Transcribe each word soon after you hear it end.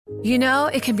You know,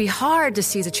 it can be hard to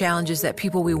see the challenges that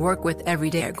people we work with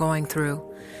every day are going through.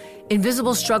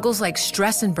 Invisible struggles like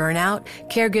stress and burnout,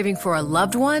 caregiving for a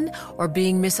loved one, or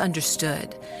being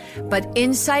misunderstood. But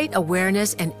insight,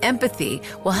 awareness, and empathy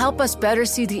will help us better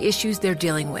see the issues they're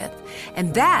dealing with.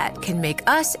 And that can make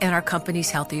us and our companies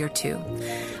healthier too.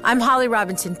 I'm Holly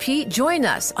Robinson Peete. Join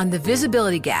us on The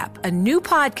Visibility Gap, a new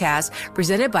podcast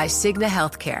presented by Cigna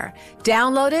Healthcare.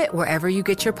 Download it wherever you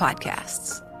get your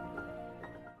podcasts.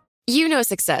 You know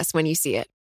success when you see it.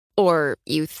 Or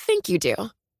you think you do.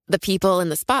 The people in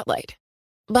the spotlight.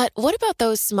 But what about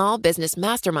those small business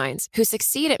masterminds who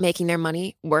succeed at making their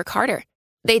money work harder?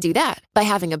 They do that by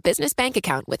having a business bank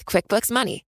account with QuickBooks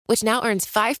Money, which now earns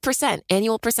 5%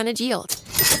 annual percentage yield.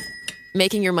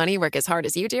 Making your money work as hard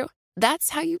as you do?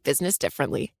 That's how you business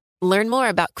differently. Learn more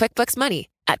about QuickBooks Money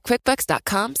at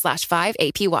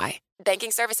quickbooks.com/5APY.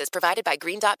 Banking services provided by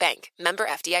Green Dot Bank. Member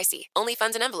FDIC. Only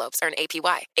funds and envelopes earn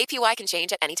APY. APY can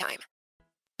change at any time.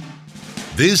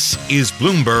 This is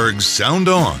Bloomberg Sound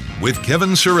On with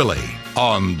Kevin Cirilli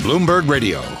on Bloomberg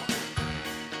Radio.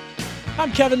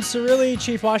 I'm Kevin Cirilli,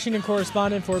 Chief Washington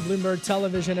Correspondent for Bloomberg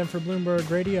Television and for Bloomberg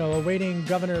Radio, awaiting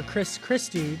Governor Chris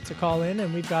Christie to call in,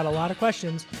 and we've got a lot of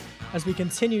questions as we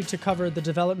continue to cover the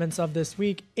developments of this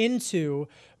week into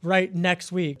right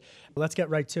next week. Let's get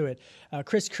right to it.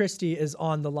 Chris Christie is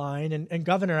on the line, and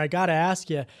Governor, I got to ask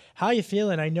you, how you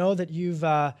feeling? I know that you've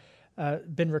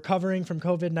been recovering from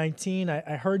COVID-19.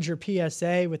 I heard your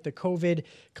PSA with the COVID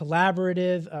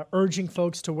Collaborative urging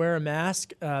folks to wear a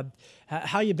mask.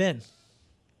 How you been?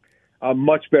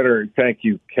 Much better. Thank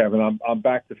you, Kevin. I'm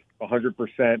back to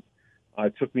 100%.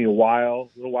 It took me a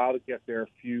little while to get there,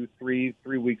 three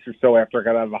weeks or so after I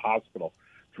got out of the hospital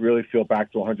to really feel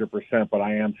back to 100%, but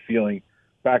I am feeling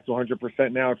back to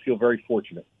 100% now. I feel very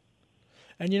fortunate.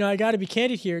 And, you know, I got to be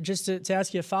candid here just to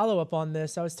ask you a follow-up on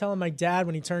this. I was telling my dad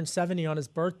when he turned 70 on his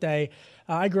birthday,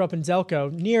 I grew up in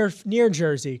Delco, near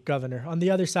Jersey, Governor, on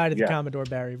the other side of the Commodore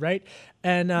Barry, right?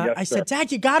 And yes, I said,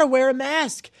 Dad, you got to wear a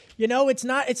mask. You know, it's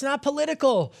not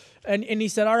political. And he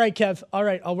said, all right, Kev, all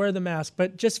right, I'll wear the mask.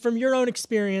 But just from your own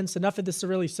experience, enough of the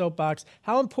Cirilli soapbox,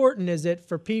 how important is it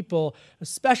for people,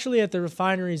 especially at the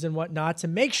refineries and whatnot, to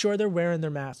make sure they're wearing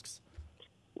their masks?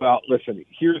 Well, listen,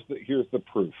 here's the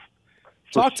proof.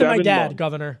 Talk to my dad, months,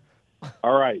 Governor.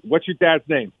 All right. What's your dad's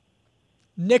name?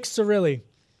 Nick Cirilli.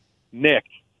 Nick,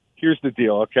 here's the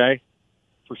deal, okay?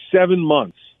 For 7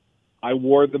 months, I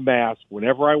wore the mask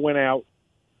whenever I went out.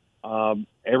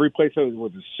 Every place I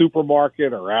was a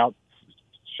supermarket or out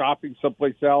shopping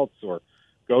someplace else or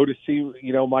go to see,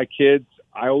 my kids,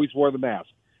 I always wore the mask.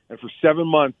 And for 7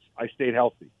 months, I stayed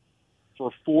healthy.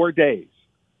 For 4 days,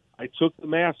 I took the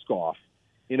mask off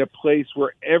in a place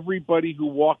where everybody who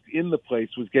walked in the place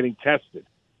was getting tested,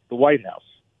 the White House.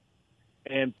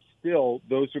 And still,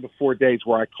 those are the 4 days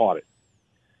where I caught it.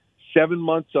 7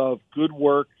 months of good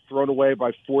work thrown away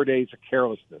by 4 days of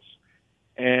carelessness.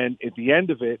 And at the end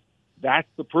of it, that's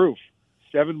the proof.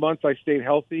 7 months I stayed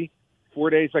healthy. 4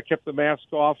 days I kept the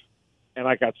mask off, and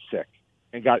I got sick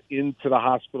and got into the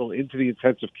hospital, into the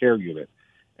intensive care unit.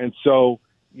 And so,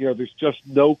 there's just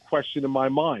no question in my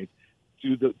mind.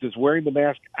 Does wearing the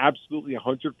mask absolutely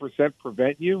 100%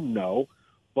 prevent you? No.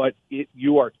 But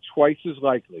you are twice as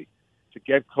likely to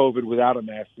get COVID without a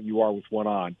mask than you are with one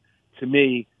on. To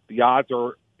me, the odds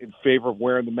are in favor of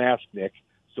wearing the mask, Nick.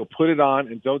 So put it on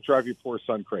and don't drive your poor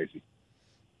son crazy.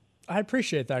 I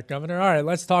appreciate that, Governor. All right,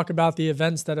 let's talk about the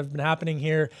events that have been happening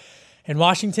here in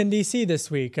Washington, D.C. this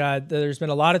week. There's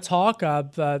been a lot of talk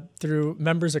through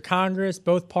members of Congress,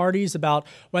 both parties, about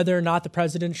whether or not the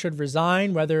president should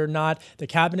resign, whether or not the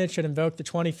cabinet should invoke the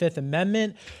 25th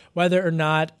Amendment, whether or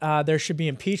not there should be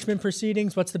impeachment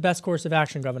proceedings. What's the best course of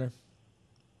action, Governor?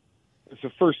 So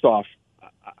first off,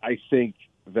 I think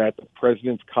that the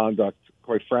president's conduct,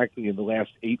 quite frankly, in the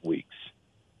last 8 weeks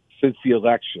since the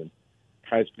election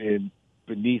has been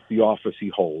beneath the office he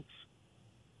holds,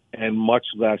 and much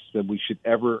less than we should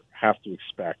ever have to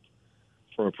expect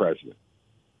from a president.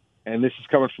 And this is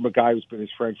coming from a guy who's been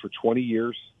his friend for 20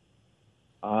 years.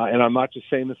 And I'm not just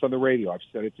saying this on the radio. I've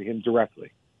said it to him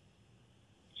directly.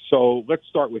 So let's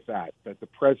start with that the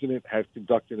president has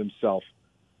conducted himself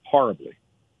horribly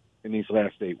in these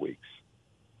last 8 weeks.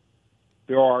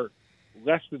 There are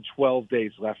less than 12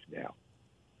 days left now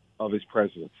of his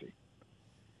presidency.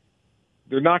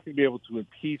 They're not going to be able to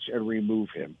impeach and remove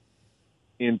him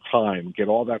in time, get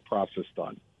all that process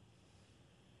done.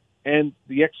 And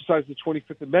the exercise of the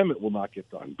 25th Amendment will not get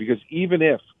done because even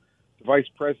if the vice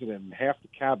president and half the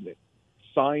cabinet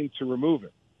signed to remove him,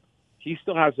 he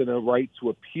still has a right to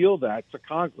appeal that to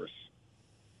Congress.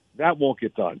 That won't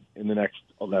get done in the next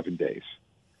 11 days.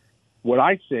 What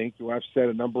I think, and what I've said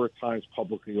a number of times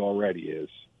publicly already, is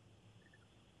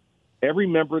every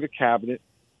member of the cabinet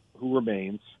who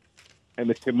remains and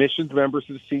the commissioned members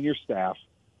of the senior staff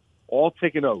all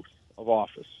take an oath of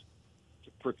office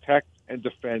to protect and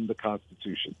defend the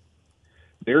Constitution.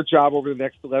 Their job over the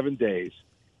next 11 days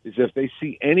is if they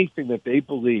see anything that they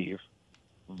believe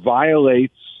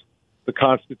violates the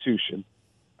Constitution,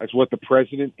 as what the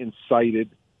president incited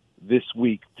this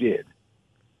week did,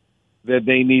 then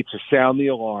they need to sound the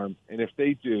alarm. And if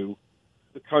they do,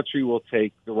 the country will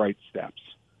take the right steps.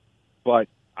 But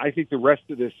I think the rest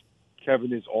of this,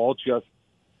 Kevin, is all just,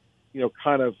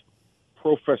 kind of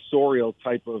professorial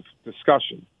type of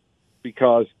discussion,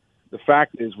 because the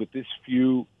fact is, with these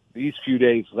few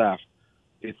days left,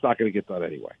 it's not going to get done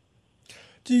anyway.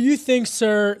 Do you think,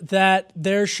 sir, that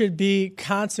there should be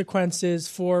consequences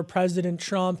for President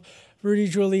Trump, Rudy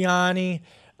Giuliani,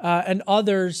 and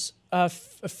others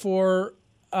for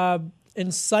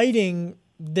inciting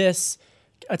this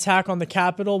attack on the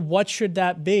Capitol? What should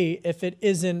that be if it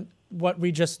isn't what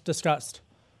we just discussed?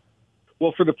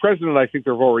 Well, for the president, I think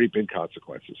there have already been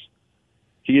consequences.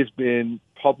 He has been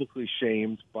publicly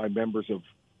shamed by members of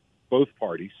both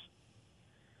parties.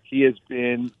 He has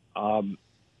been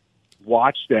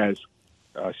watched as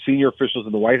senior officials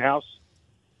in the White House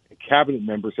and cabinet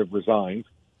members have resigned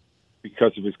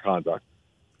because of his conduct.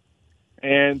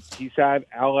 And he's had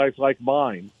allies like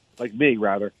me,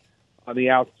 on the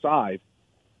outside,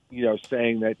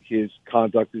 saying that his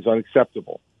conduct is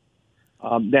unacceptable.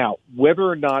 Now, whether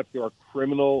or not there are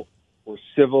criminal or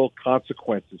civil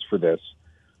consequences for this,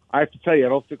 I have to tell you, I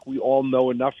don't think we all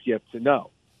know enough yet to know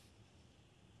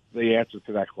the answer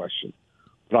to that question.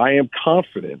 But I am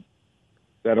confident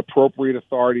that appropriate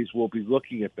authorities will be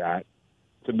looking at that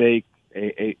to make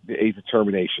a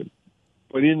determination.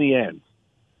 But in the end,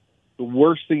 the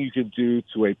worst thing you can do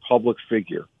to a public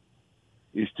figure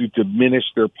is to diminish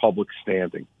their public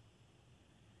standing.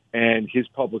 And his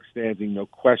public standing, no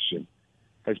question,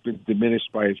 has been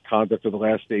diminished by his conduct of the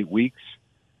last 8 weeks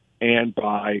and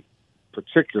by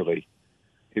particularly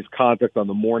his conduct on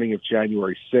the morning of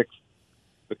January 6th,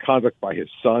 the conduct by his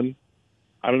son.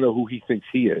 I don't know who he thinks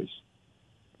he is.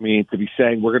 I mean, to be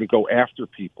saying we're going to go after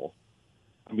people.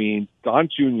 I mean, Don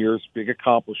Jr.'s big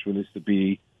accomplishment is to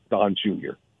be Don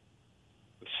Jr.,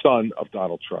 the son of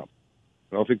Donald Trump.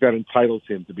 I don't think that entitles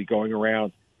him to be going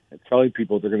around and telling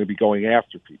people they're going to be going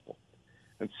after people.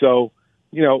 And so,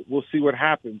 we'll see what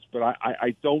happens. But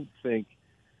I don't think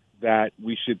that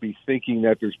we should be thinking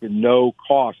that there's been no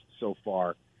cost so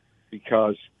far,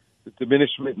 because the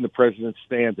diminishment in the president's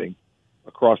standing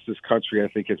across this country, I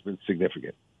think, has been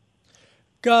significant.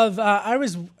 Gov, I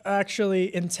was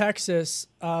actually in Texas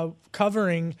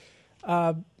covering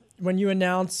when you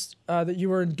announced that you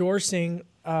were endorsing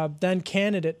then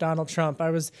candidate Donald Trump. I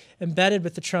was embedded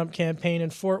with the Trump campaign in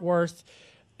Fort Worth,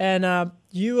 and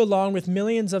you, along with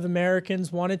millions of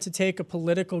Americans, wanted to take a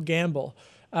political gamble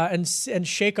and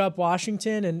shake up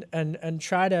Washington and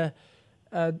try to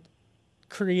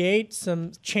create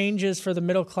some changes for the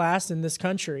middle class in this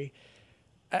country.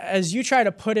 As you try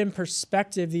to put in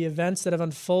perspective the events that have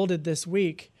unfolded this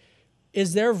week,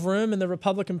 is there room in the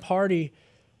Republican Party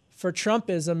for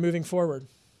Trumpism moving forward?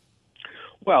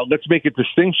 Well, let's make a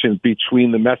distinction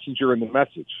between the messenger and the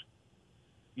message.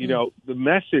 The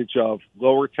message of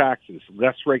lower taxes,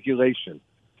 less regulation,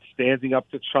 standing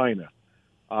up to China,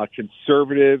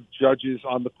 conservative judges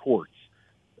on the courts.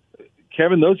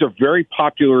 Kevin, those are very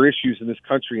popular issues in this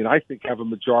country, and I think have a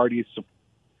majority of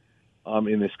support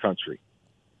in this country.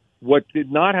 What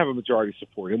did not have a majority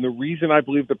support, and the reason I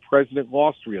believe the president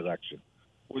lost re-election,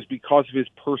 was because of his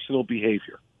personal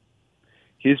behavior.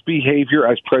 His behavior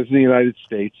as president of the United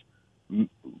States,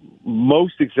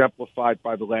 most exemplified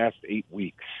by the last 8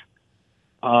 weeks,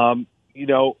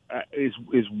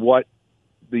 is what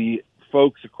the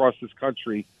folks across this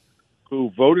country who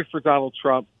voted for Donald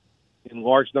Trump in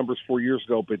large numbers 4 years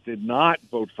ago but did not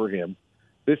vote for him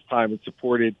this time and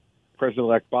supported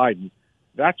President-elect Biden,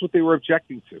 that's what they were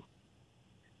objecting to.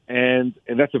 And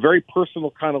that's a very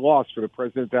personal kind of loss for the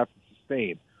president to have to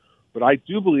sustain. But I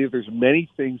do believe there's many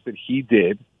things that he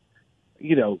did,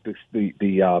 the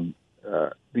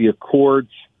Accords,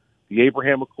 the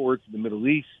Abraham Accords in the Middle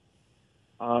East,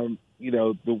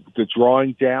 the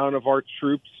drawing down of our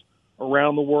troops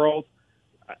around the world.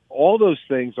 All those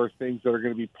things are things that are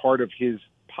going to be part of his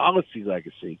policy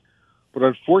legacy. But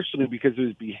unfortunately, because of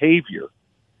his behavior,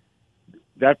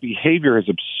 that behavior has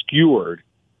obscured,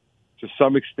 to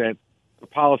some extent, the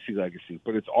policy legacy.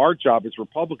 But it's our job as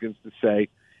Republicans to say,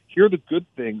 here are the good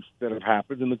things that have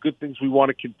happened and the good things we want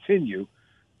to continue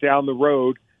down the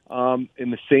road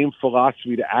in the same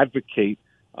philosophy to advocate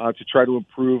to try to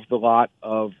improve the lot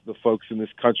of the folks in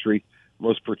this country,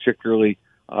 most particularly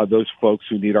those folks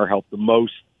who need our help the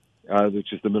most,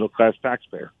 which is the middle-class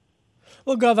taxpayer.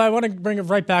 Well, Gov, I want to bring it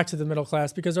right back to the middle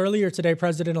class because earlier today,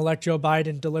 President-elect Joe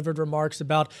Biden delivered remarks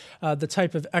about the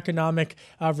type of economic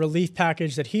relief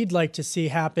package that he'd like to see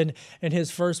happen in his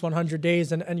first 100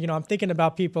 days. And I'm thinking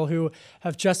about people who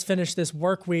have just finished this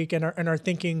work week and are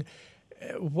thinking,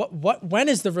 when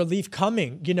is the relief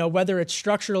coming? Whether it's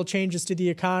structural changes to the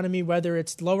economy, whether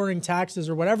it's lowering taxes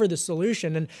or whatever the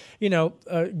solution. And,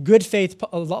 good faith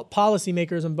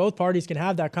policymakers in both parties can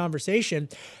have that conversation.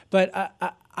 But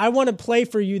I want to play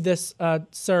for you this,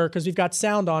 sir, because we've got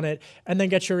sound on it, and then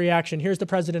get your reaction. Here's the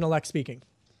president-elect speaking.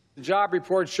 The job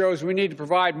report shows we need to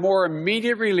provide more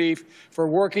immediate relief for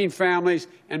working families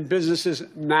and businesses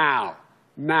now.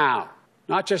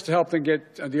 Not just to help them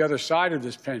get on the other side of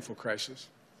this painful crisis,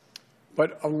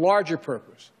 but a larger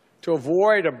purpose, to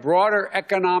avoid a broader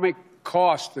economic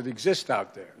cost that exists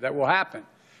out there that will happen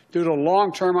due to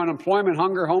long-term unemployment,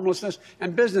 hunger, homelessness,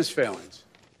 and business failings.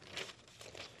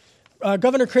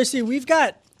 Governor Christie, we've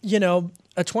got,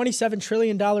 a $27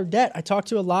 trillion debt. I talked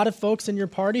to a lot of folks in your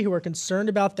party who are concerned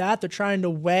about that. They're trying to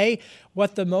weigh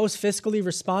what the most fiscally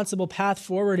responsible path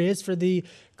forward is for the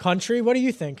country. What do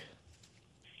you think?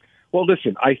 Well,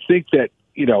 listen, I think that,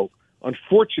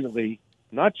 unfortunately,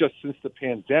 not just since the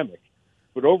pandemic,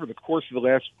 but over the course of the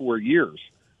last 4 years,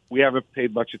 we haven't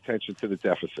paid much attention to the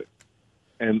deficit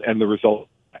and the result.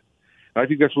 I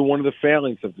think that's been one of the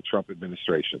failings of the Trump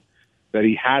administration, that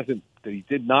he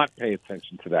did not pay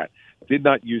attention to that, did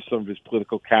not use some of his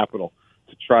political capital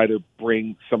to try to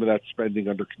bring some of that spending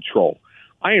under control.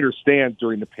 I understand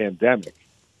during the pandemic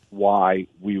why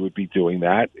we would be doing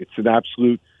that. It's an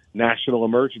absolute national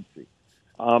emergency.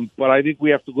 But I think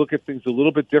we have to look at things a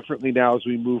little bit differently now as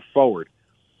we move forward.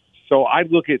 So I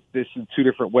look at this in two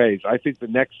different ways. I think the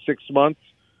next 6 months,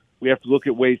 we have to look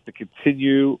at ways to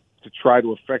continue to try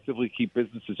to effectively keep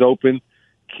businesses open,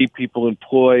 keep people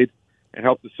employed, and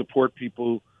help to support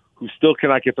people who still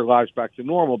cannot get their lives back to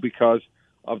normal because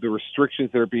of the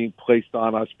restrictions that are being placed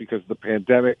on us because of the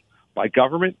pandemic by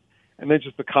government, and then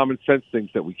just the common sense things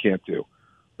that we can't do.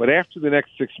 But after the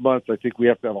next 6 months, I think we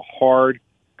have to have a hard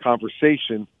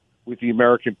conversation with the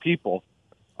American people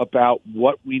about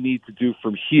what we need to do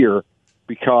from here,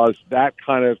 because that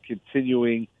kind of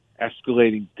continuing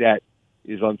escalating debt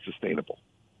is unsustainable.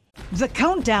 The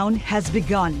countdown has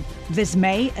begun. This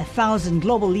May, 1,000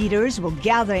 global leaders will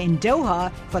gather in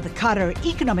Doha for the Qatar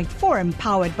Economic Forum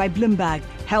powered by Bloomberg,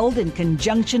 held in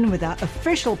conjunction with our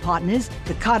official partners,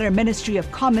 the Qatar Ministry of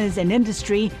Commerce and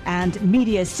Industry and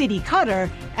Media City Qatar,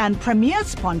 and premier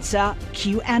sponsor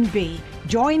QNB.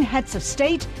 Join heads of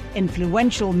state,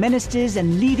 influential ministers,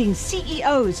 and leading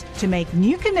CEOs to make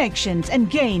new connections and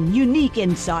gain unique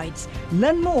insights.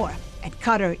 Learn more at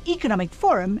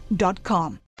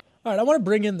QatarEconomicForum.com. All right, I want to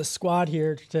bring in the squad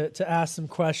here to ask some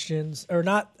questions, or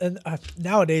not.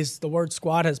 Nowadays, the word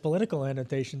squad has political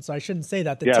annotation, so I shouldn't say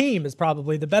that. The team is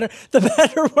probably the better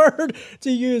word to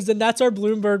use, and that's our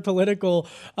Bloomberg political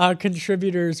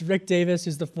contributors. Rick Davis,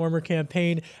 who's the former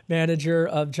campaign manager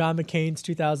of John McCain's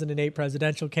 2008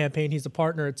 presidential campaign. He's a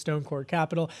partner at Stone Court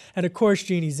Capital, and of course,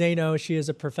 Jeannie Zaino. She is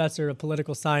a professor of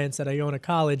political science at Iona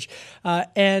College.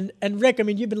 And Rick, I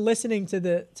mean, you've been listening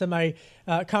to my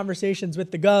conversations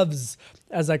with the govs,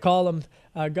 as I call them,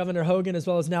 Governor Hogan as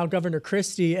well as now Governor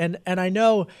Christie. And I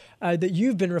know that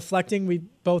you've been reflecting,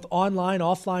 both online,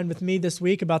 offline with me this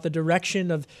week, about the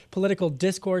direction of political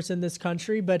discourse in this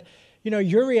country. But,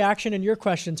 your reaction and your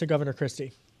question to Governor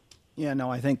Christie. Yeah,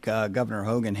 no, I think Governor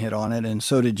Hogan hit on it, and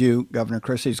so did you, Governor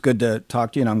Christie. It's good to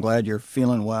talk to you, and I'm glad you're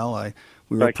feeling well.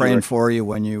 We were praying for you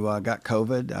when you got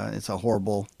COVID. It's a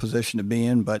horrible position to be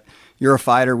in, but you're a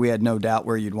fighter. We had no doubt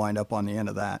where you'd wind up on the end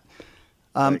of that.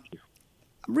 Thank you.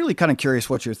 I'm really kind of curious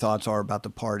what your thoughts are about the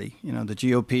party. The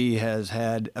GOP has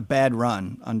had a bad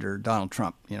run under Donald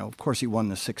Trump. Of course, he won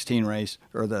the 16 race,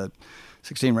 but the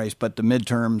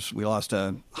midterms, we lost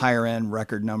a higher end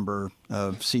record number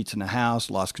of seats in the House,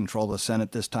 lost control of the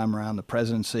Senate this time around, the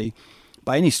presidency.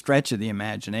 By any stretch of the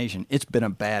imagination, it's been a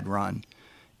bad run.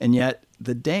 And yet,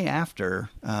 the day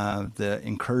after the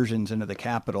incursions into the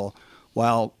Capitol,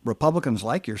 while Republicans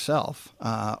like yourself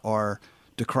are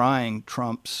decrying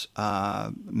Trump's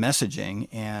messaging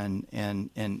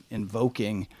and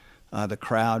invoking the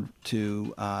crowd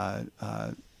to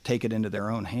take it into their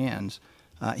own hands,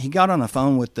 he got on the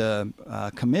phone with the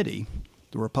committee,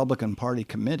 the Republican Party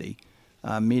committee,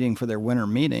 meeting for their winter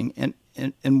meeting,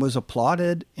 and was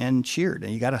applauded and cheered.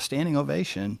 And he got a standing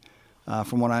ovation.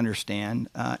 From what I understand,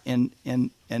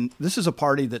 and this is a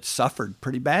party that suffered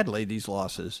pretty badly these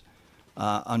losses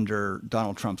under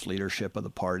Donald Trump's leadership of the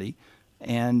party.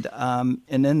 And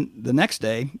then the next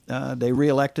day, they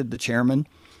reelected the chairman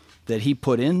that he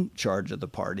put in charge of the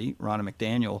party, Ronna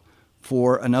McDaniel,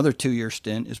 for another 2-year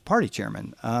stint as party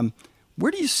chairman.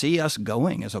 Where do you see us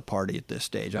going as a party at this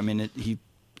stage? I mean,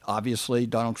 obviously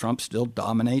Donald Trump still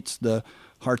dominates the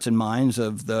hearts and minds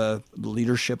of the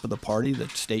leadership of the party, the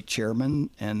state chairman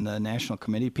and the national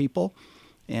committee people.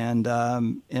 And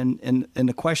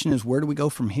the question is, where do we go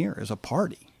from here as a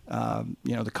party?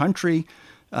 The country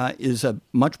is a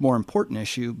much more important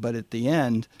issue, but at the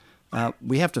end,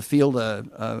 we have to field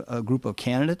a group of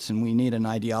candidates, and we need an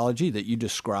ideology that you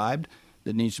described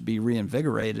that needs to be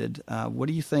reinvigorated. What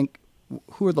do you think?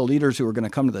 Who are the leaders who are going to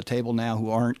come to the table now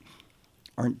who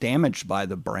aren't damaged by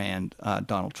the brand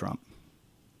Donald Trump?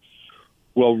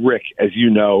 Well, Rick, as you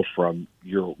know from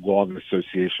your long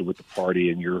association with the party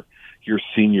and your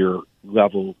senior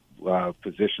level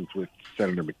positions with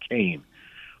Senator McCain,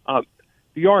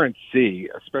 the RNC,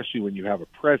 especially when you have a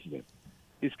president,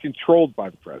 is controlled by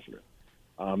the president.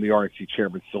 The RNC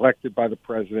chairman selected by the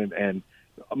president, and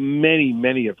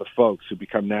many of the folks who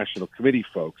become national committee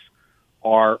folks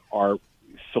are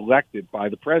selected by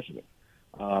the president.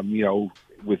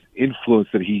 With influence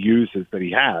that he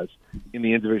has in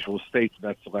the individual states in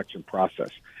that selection process.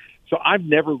 So I've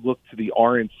never looked to the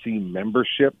RNC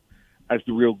membership as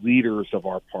the real leaders of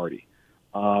our party.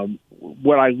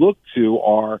 What I look to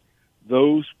are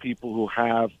those people who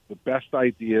have the best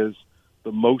ideas,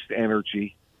 the most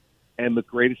energy, and the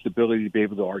greatest ability to be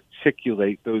able to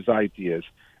articulate those ideas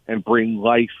and bring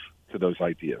life to those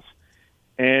ideas.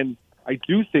 And I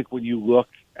do think when you look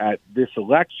at this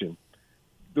election,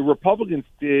 the Republicans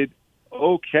did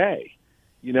okay.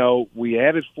 We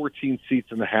added 14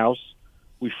 seats in the House.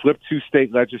 We flipped 2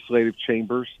 state legislative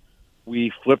chambers.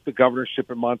 We flipped the governorship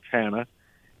in Montana.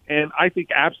 And I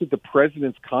think absent the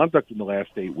president's conduct in the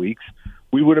last 8 weeks,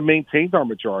 we would have maintained our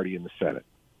majority in the Senate.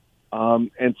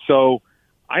 And so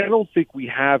I don't think we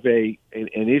have an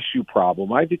issue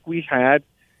problem. I think we had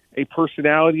a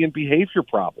personality and behavior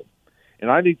problem. And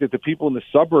I think that the people in the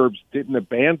suburbs didn't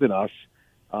abandon us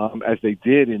as they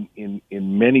did in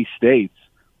many states,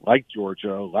 like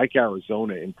Georgia, like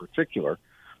Arizona in particular,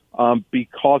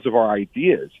 because of our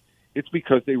ideas. It's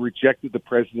because they rejected the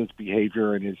president's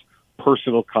behavior and his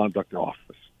personal conduct in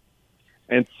office.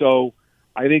 And so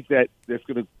I think that that's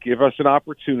going to give us an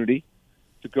opportunity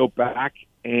to go back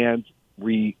and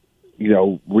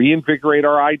reinvigorate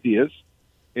our ideas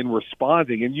in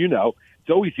responding. And it's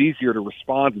always easier to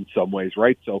respond in some ways,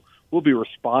 right? So we'll be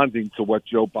responding to what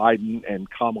Joe Biden and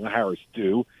Kamala Harris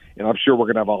do, and I'm sure we're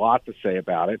going to have a lot to say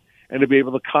about it, and to be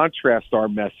able to contrast our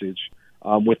message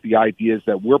with the ideas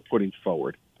that we're putting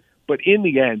forward. But in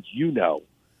the end,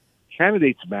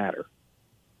 candidates matter.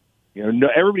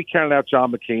 Everybody counted out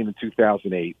John McCain in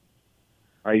 2008.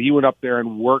 Right? He went up there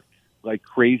and worked like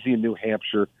crazy in New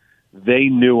Hampshire. They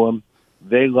knew him.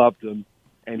 They loved him.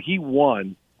 And he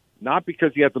won, not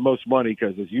because he had the most money,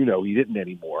 because, as you know, he didn't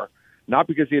anymore. Not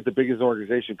because he had the biggest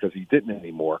organization, because he didn't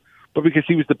anymore, but because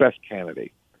he was the best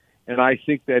candidate. And I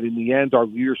think that in the end, our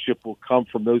leadership will come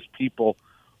from those people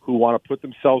who want to put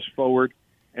themselves forward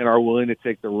and are willing to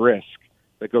take the risk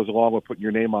that goes along with putting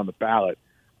your name on the ballot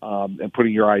and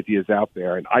putting your ideas out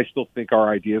there. And I still think our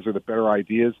ideas are the better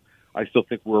ideas. I still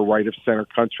think we're a right-of-center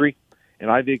country.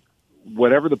 And I think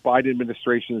whatever the Biden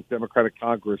administration and Democratic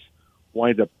Congress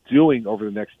wind up doing over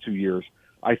the next 2 years,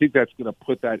 I think that's going to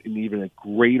put that in even a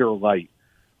greater light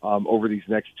over these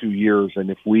next 2 years. And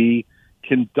if we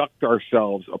conduct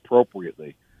ourselves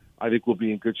appropriately, I think we'll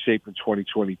be in good shape in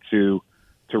 2022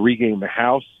 to regain the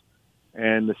House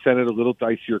and the Senate a little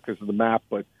dicier because of the map,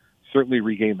 but certainly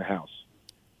regain the House.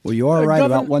 Well, you are right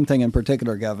about one thing in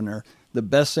particular, Governor. The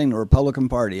best thing the Republican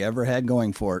Party ever had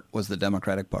going for it was the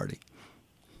Democratic Party.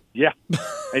 Yeah.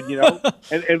 And,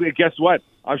 and guess what?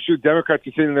 I'm sure Democrats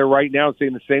are sitting there right now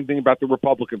saying the same thing about the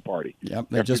Republican Party. Yep,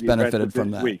 they just benefited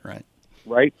from that, right?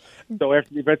 Right? So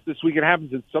after the events this week, it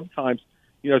happens. And sometimes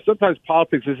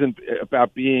politics isn't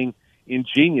about being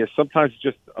ingenious. Sometimes it's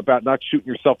just about not shooting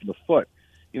yourself in the foot.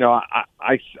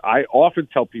 I often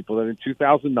tell people that in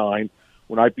 2009,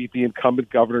 when I beat the incumbent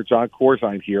governor, John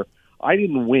Corzine here, I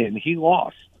didn't win. He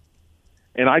lost.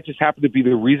 And I just happened to be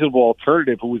the reasonable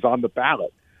alternative who was on the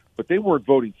ballot. But they weren't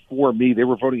voting for me. They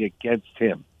were voting against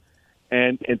him.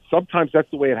 And sometimes that's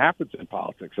the way it happens in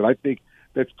politics. And I think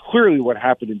that's clearly what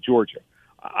happened in Georgia.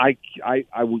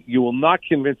 You will not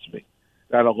convince me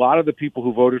that a lot of the people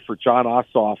who voted for Jon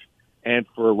Ossoff and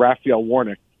for Raphael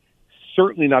Warnock,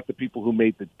 certainly not the people who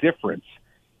made the difference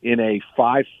in a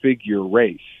 5-figure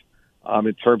race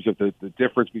in terms of the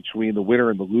difference between the winner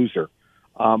and the loser.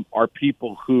 are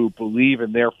people who believe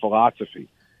in their philosophy.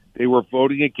 They were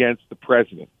voting against the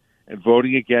president and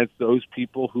voting against those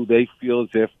people who they feel as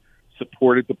if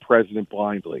supported the president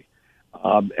blindly.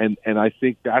 And I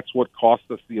think that's what cost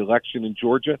us the election in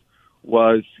Georgia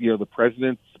was, the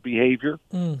president's behavior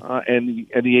and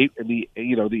the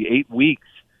 8 weeks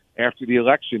after the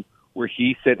election where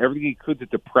he said everything he could to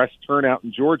depress turnout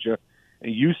in Georgia.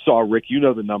 And you saw, Rick, you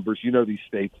know the numbers, you know these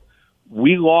states.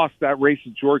 We lost that race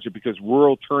in Georgia because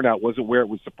rural turnout wasn't where it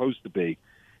was supposed to be.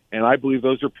 And I believe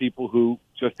those are people who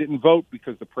just didn't vote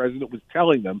because the president was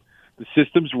telling them the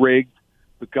system's rigged,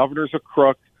 the governor's a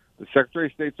crook, the secretary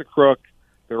of state's a crook,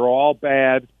 they're all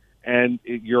bad, and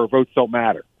your votes don't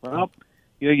matter. Well,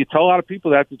 you tell a lot of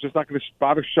people that, they're just not going to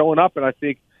bother showing up. And I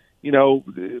think,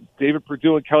 David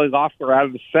Perdue and Kelly Loeffler are out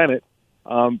of the Senate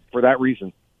for that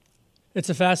reason. It's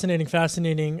a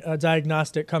fascinating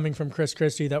diagnostic coming from Chris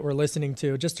Christie that we're listening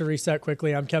to. Just to reset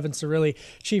quickly, I'm Kevin Cirilli,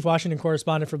 Chief Washington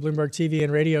Correspondent for Bloomberg TV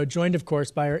and Radio, joined, of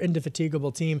course, by our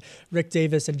indefatigable team, Rick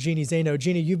Davis and Jeannie Zaino.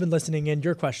 Jeannie, you've been listening in.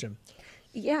 Your question.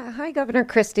 Yeah. Hi, Governor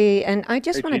Christie. And I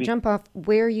just want to jump off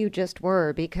where you just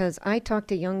were, because I talk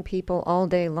to young people all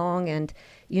day long. And,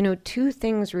 two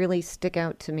things really stick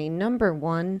out to me. Number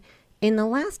one, in the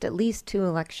last at least 2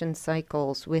 election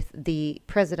cycles with the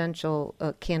presidential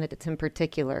candidates in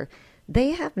particular,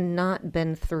 they have not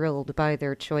been thrilled by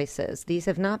their choices. These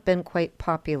have not been quite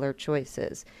popular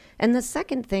choices. And the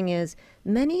second thing is,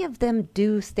 many of them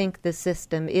do think the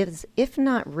system is, if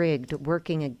not rigged,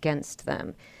 working against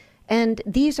them. And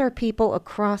these are people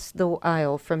across the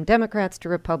aisle, from Democrats to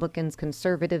Republicans,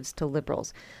 conservatives to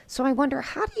liberals. So I wonder,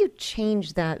 how do you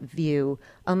change that view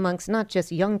amongst not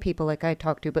just young people like I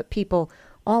talk to, but people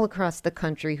all across the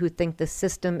country who think the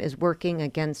system is working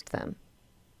against them?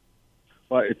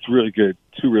 Well, it's really good.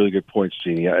 2 really good points,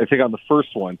 Jeannie. I think on the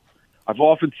first one, I've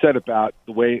often said about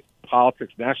the way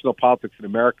politics, national politics in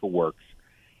America works,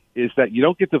 is that you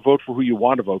don't get to vote for who you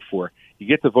want to vote for. You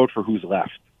get to vote for who's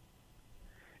left.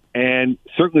 And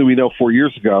certainly we know 4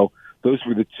 years ago, those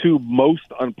were the 2 most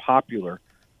unpopular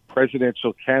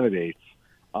presidential candidates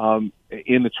in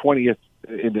the 20th,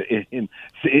 in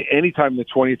any time in the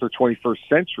 20th or 21st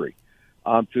century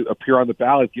to appear on the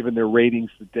ballot, given their ratings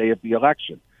the day of the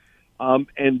election.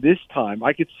 And this time,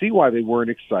 I could see why they weren't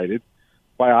excited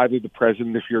by either the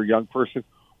president, if you're a young person,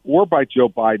 or by Joe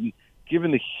Biden,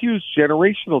 given the huge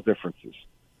generational differences.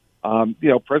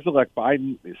 President-elect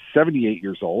Biden is 78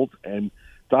 years old, and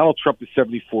Donald Trump is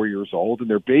 74 years old, and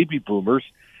they're baby boomers.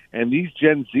 And these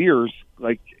Gen Zers,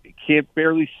 can't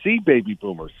barely see baby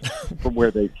boomers from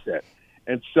where they sit.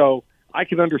 And so I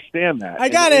can understand that. I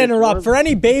got to interrupt. For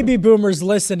any baby boomers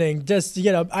listening, just,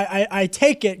 I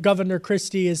take it Governor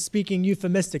Christie is speaking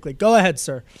euphemistically. Go ahead,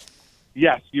 sir.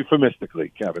 Yes,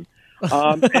 euphemistically, Kevin.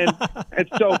 And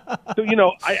so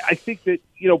I think that,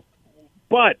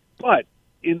 but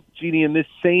Jeannie, in this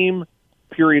same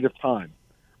period of time,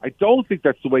 I don't think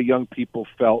that's the way young people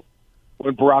felt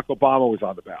when Barack Obama was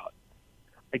on the ballot.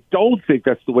 I don't think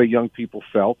that's the way young people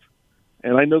felt.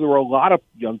 And I know there were a lot of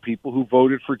young people who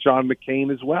voted for John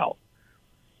McCain as well,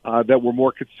 that were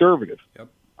more conservative. Yep.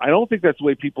 I don't think that's the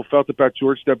way people felt about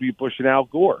George W. Bush and Al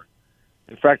Gore.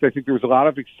 In fact, I think there was a lot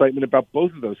of excitement about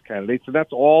both of those candidates, and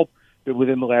that's all been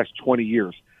within the last 20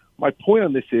 years. My point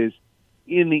on this is,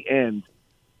 in the end,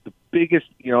 the biggest,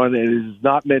 and it is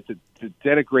not meant to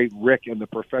denigrate Rick and the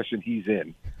profession he's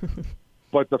in.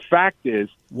 But the fact is,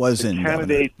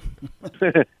 the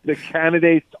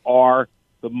candidates are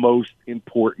the most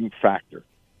important factor.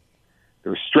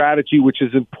 There's strategy, which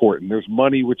is important. There's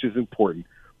money, which is important.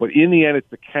 But in the end, it's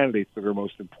the candidates that are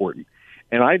most important.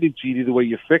 And I think, Jeannie, the way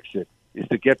you fix it is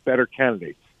to get better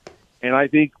candidates. And I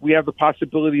think we have the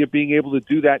possibility of being able to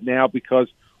do that now because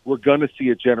we're going to see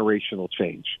a generational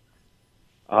change.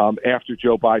 After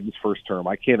Joe Biden's first term,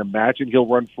 I can't imagine he'll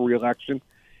run for re-election,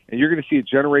 and you're going to see a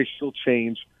generational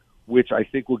change, which I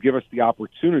think will give us the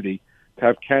opportunity to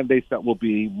have candidates that will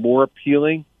be more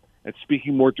appealing and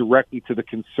speaking more directly to the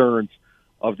concerns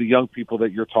of the young people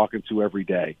that you're talking to every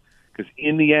day. Because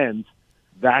in the end,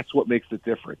 that's what makes the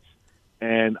difference.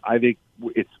 And I think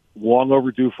it's long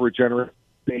overdue for a generational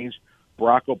change.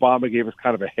 Barack Obama gave us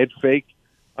kind of a head fake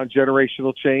on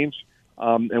generational change.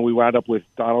 And we wound up with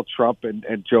Donald Trump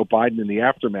and Joe Biden in the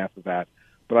aftermath of that.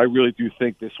 But I really do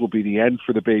think this will be the end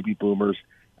for the baby boomers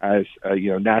as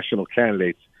national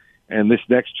candidates. And this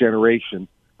next generation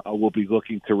will be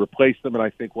looking to replace them. And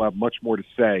I think we'll have much more to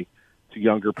say to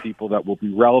younger people that will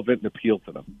be relevant and appeal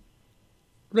to them.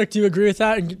 Rick, do you agree with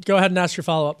that? And go ahead and ask your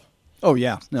follow-up. Oh,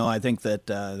 yeah. No, I think that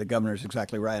the governor's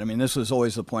exactly right. I mean, this was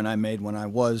always the point I made when I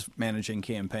was managing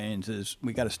campaigns is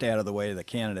we got to stay out of the way of the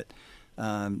candidate.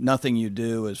 Nothing you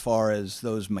do as far as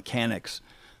those mechanics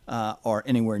are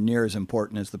anywhere near as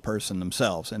important as the person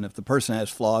themselves. And if the person has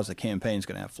flaws, the campaign's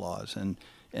going to have flaws. And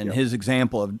his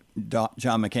example of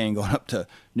John McCain going up to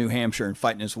New Hampshire and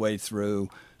fighting his way through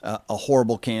a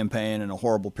horrible campaign and a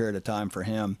horrible period of time for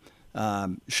him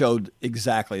showed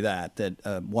exactly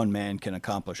that one man can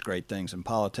accomplish great things in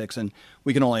politics. And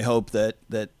we can only hope that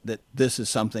this is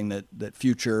something that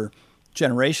future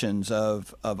generations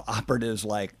of operatives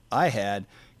like I had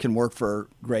can work for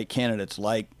great candidates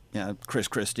like Chris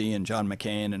Christie and John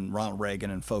McCain and Ronald Reagan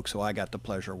and folks who I got the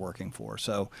pleasure of working for.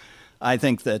 So I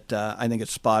think that I think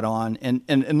it's spot on.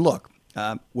 And look,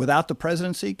 without the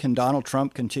presidency, can Donald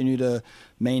Trump continue to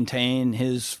maintain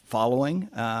his following?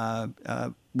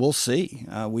 We'll see.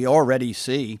 We already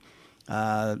see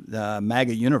the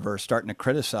MAGA universe starting to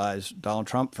criticize Donald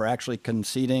Trump for actually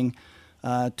conceding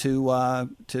to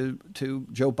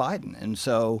Joe Biden. And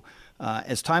so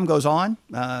as time goes on,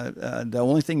 the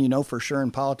only thing you know for sure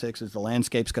in politics is the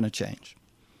landscape's going to change.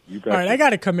 All right, I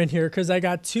got to come in here because I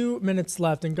got 2 minutes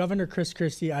left. And Governor Chris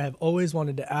Christie, I have always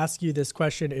wanted to ask you this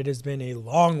question. It has been a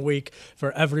long week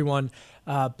for everyone.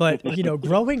 But,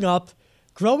 growing up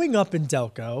in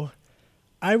Delco,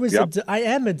 I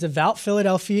am a devout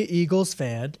Philadelphia Eagles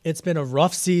fan. It's been a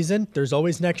rough season. There's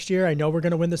always next year. I know we're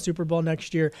going to win the Super Bowl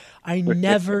next year. I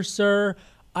never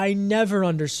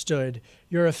understood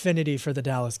your affinity for the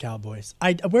Dallas Cowboys.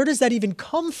 Where does that even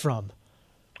come from?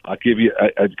 I'll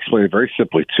explain it very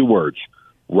simply. 2 words: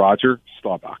 Roger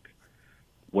Staubach.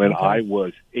 When I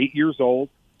was 8 years old,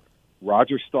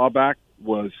 Roger Staubach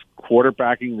was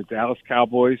quarterbacking the Dallas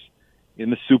Cowboys in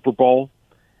the Super Bowl.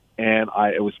 And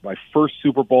it was my first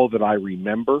Super Bowl that I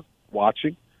remember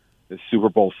watching, the Super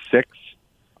Bowl VI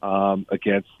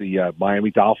against the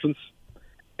Miami Dolphins.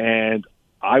 And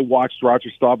I watched Roger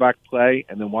Staubach play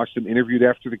and then watched him interviewed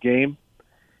after the game.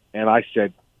 And I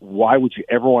said, why would you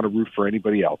ever want to root for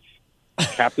anybody else?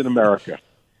 Captain America.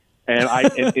 And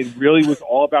it really was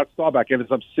all about Staubach. And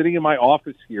as I'm sitting in my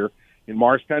office here in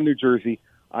Morristown, New Jersey,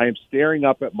 I am staring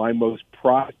up at my most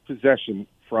prized possession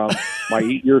from my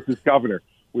 8 years as governor,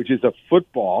 which is a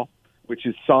football, which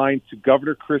is signed to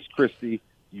Governor Chris Christie,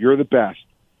 "You're the best,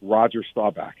 Roger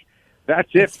Staubach." That's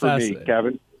it for me,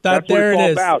 Kevin. That's what it's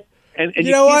all about. And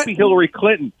you can't be Hillary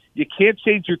Clinton. You can't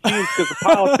change your teams because of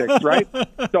politics, right?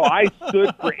 So I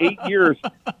stood for 8 years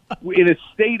in a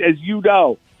state, as you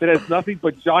know, that has nothing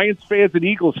but Giants fans and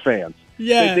Eagles fans.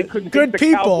 Yeah, they couldn't good pick the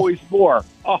people. Cowboys more.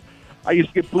 Oh, I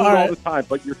used to get booed all the time,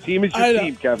 but your team is your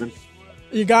team, Kevin.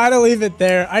 You got to leave it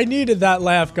there. I needed that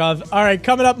laugh, Gov. All right,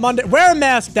 coming up Monday. Wear a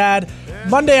mask, Dad.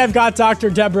 Monday, I've got Dr.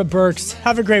 Deborah Birx.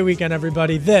 Have a great weekend,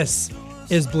 everybody. This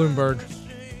is Bloomberg.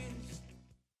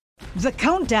 The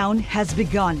countdown has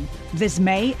begun. This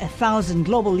May, 1,000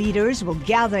 global leaders will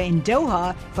gather in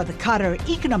Doha for the Qatar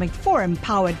Economic Forum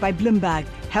powered by Bloomberg,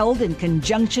 held in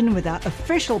conjunction with our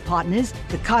official partners,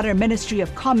 the Qatar Ministry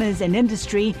of Commerce and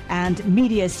Industry and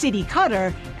Media City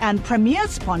Qatar, and premier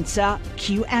sponsor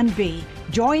QNB.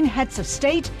 Join heads of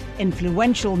state,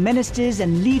 influential ministers,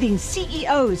 and leading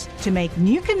CEOs to make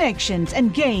new connections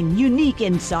and gain unique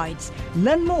insights.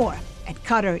 Learn more at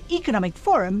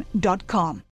QatarEconomicForum.com.